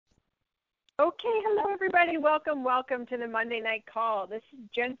Okay, hello everybody. Welcome to the Monday Night Call. This is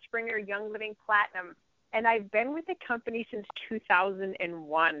Jen Springer, Young Living Platinum, and I've been with the company since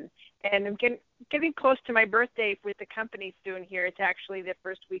 2001. And I'm getting close to my birthday with the company soon here. It's actually the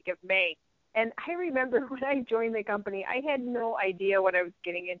first week of May. And I remember when I joined the company, I had no idea what I was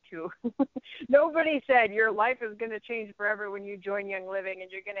getting into. Nobody said your life is going to change forever when you join Young Living, and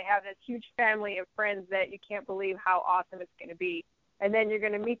you're going to have this huge family of friends that you can't believe how awesome it's going to be. And then you're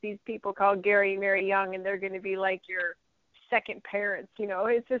going to meet these people called Gary and Mary Young, and they're going to be like your second parents. You know,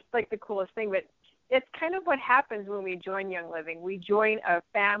 it's just like the coolest thing. But it's kind of what happens when we join Young Living. We join a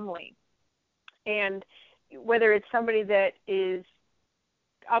family. And whether it's somebody that is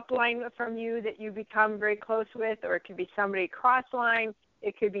upline from you that you become very close with, or it could be somebody cross-line,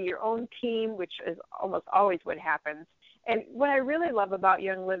 it could be your own team, which is almost always what happens. And what I really love about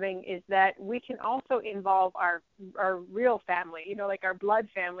Young Living is that we can also involve our real family, you know, like our blood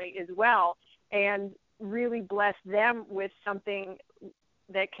family as well, and really bless them with something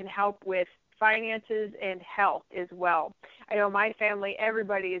that can help with finances and health as well. I know my family,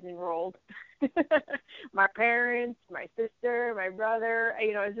 everybody is enrolled. My parents, my sister, my brother,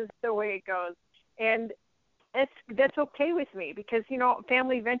 you know, it's just the way it goes. And that's okay with me because, you know,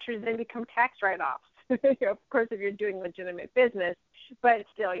 family ventures then become tax write-offs. Of course, if you're doing legitimate business, but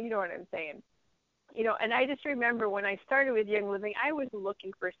still, you know what I'm saying. You know, and I just remember when I started with Young Living, I was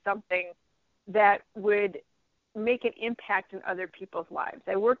looking for something that would make an impact in other people's lives.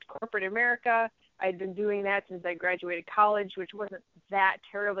 I worked corporate America. I'd been doing that since I graduated college, which wasn't that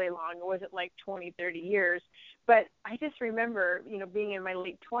terribly long. It wasn't like 20, 30 years. But I just remember, you know, being in my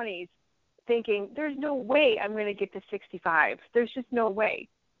late 20s thinking, there's no way I'm going to get to 65. There's just no way.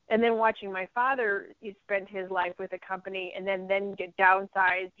 And then watching my father spend his life with a company and then get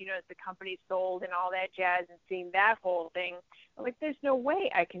downsized, you know, as the company sold and all that jazz, and seeing that whole thing, I'm like, there's no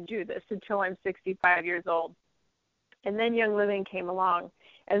way I can do this until I'm 65 years old. And then Young Living came along.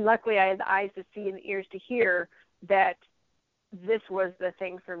 And luckily I had the eyes to see and the ears to hear that this was the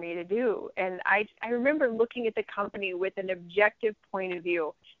thing for me to do. And I remember looking at the company with an objective point of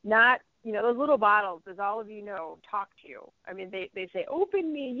view, not, you know, those little bottles, as all of you know, talk to you. I mean, they say,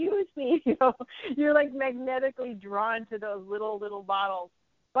 open me, use me, you know, you're like magnetically drawn to those little bottles.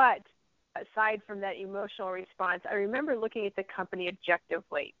 But aside from that emotional response, I remember looking at the company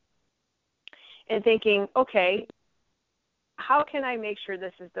objectively and thinking, okay, how can I make sure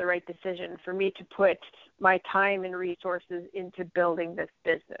this is the right decision for me to put my time and resources into building this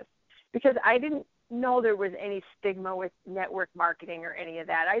business? Because I didn't know there was any stigma with network marketing or any of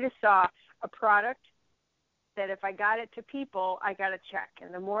that. I just saw a product that if I got it to people, I got a check.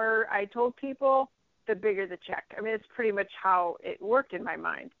 And the more I told people, the bigger the check. I mean, it's pretty much how it worked in my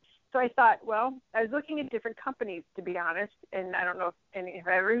mind. So I thought, well, I was looking at different companies, to be honest, and I don't know if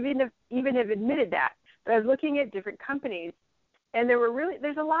I ever even have admitted that, but I was looking at different companies. And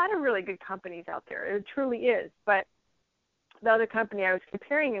there's a lot of really good companies out there. It truly is. But the other company I was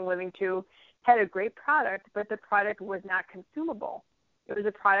comparing Young Living to had a great product, but the product was not consumable. It was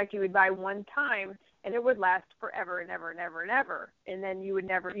a product you would buy one time, and it would last forever and ever and ever and ever. And then you'd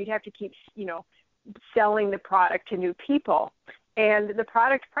have to keep, you know, selling the product to new people. And the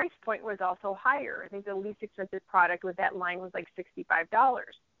product price point was also higher. I think the least expensive product with that line was like $65.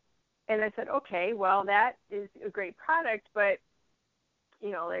 And I said, okay, well, that is a great product, but you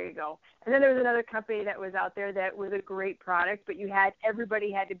know, there you go. And then there was another company that was out there that was a great product, but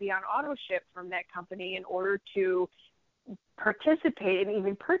everybody had to be on auto ship from that company in order to participate in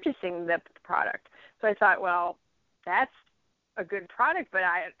even purchasing the product. So I thought, well, that's a good product, but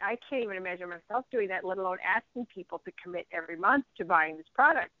I can't even imagine myself doing that, let alone asking people to commit every month to buying this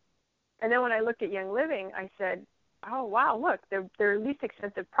product. And then when I looked at Young Living, I said, oh, wow, look, their least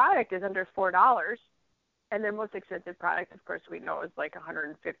expensive product is under $4. And their most expensive product, of course, we know is like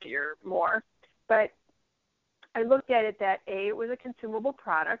 $150 or more. But I looked at it that A, it was a consumable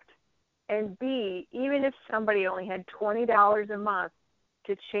product, and B, even if somebody only had $20 a month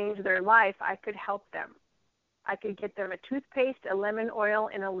to change their life, I could help them. I could get them a toothpaste, a lemon oil,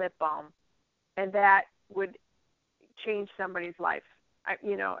 and a lip balm, and that would change somebody's life.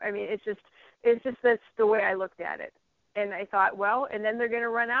 It's just that's the way I looked at it. And I thought, well, and then they're going to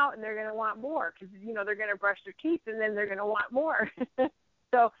run out and they're going to want more because, you know, they're going to brush their teeth and then they're going to want more.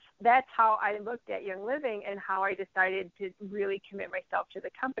 So that's how I looked at Young Living and how I decided to really commit myself to the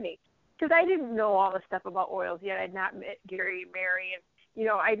company. Because I didn't know all the stuff about oils yet. I had not met Gary and Mary. And, you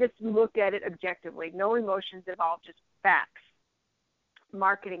know, I just looked at it objectively. No emotions involved, just facts,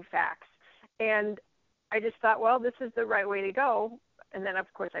 marketing facts. And I just thought, well, this is the right way to go. And then, of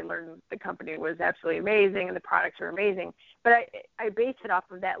course, I learned the company was absolutely amazing and the products are amazing. But I base it off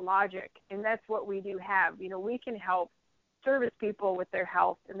of that logic, and that's what we do have. We can help service people with their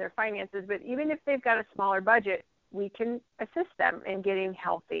health and their finances, but even if they've got a smaller budget, we can assist them in getting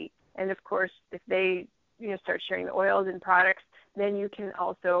healthy. And, of course, if they start sharing the oils and products, then you can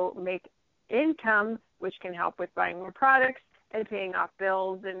also make income, which can help with buying more products and paying off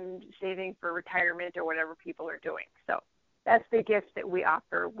bills and saving for retirement or whatever people are doing. So that's the gift that we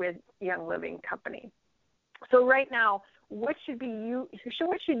offer with Young Living Company. So right now, what should you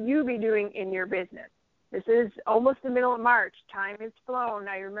be doing in your business? This is almost the middle of March. Time has flown.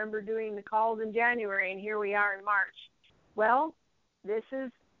 I remember doing the calls in January, and here we are in March. Well, this is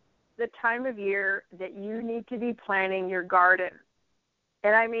the time of year that you need to be planting your garden.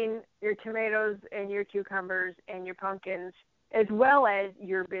 And I mean your tomatoes and your cucumbers and your pumpkins, as well as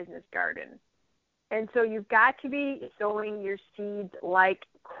your business garden. And so you've got to be sowing your seeds like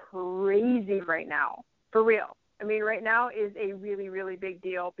crazy right now, for real. I mean, right now is a really, really big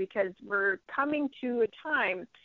deal because we're coming to a time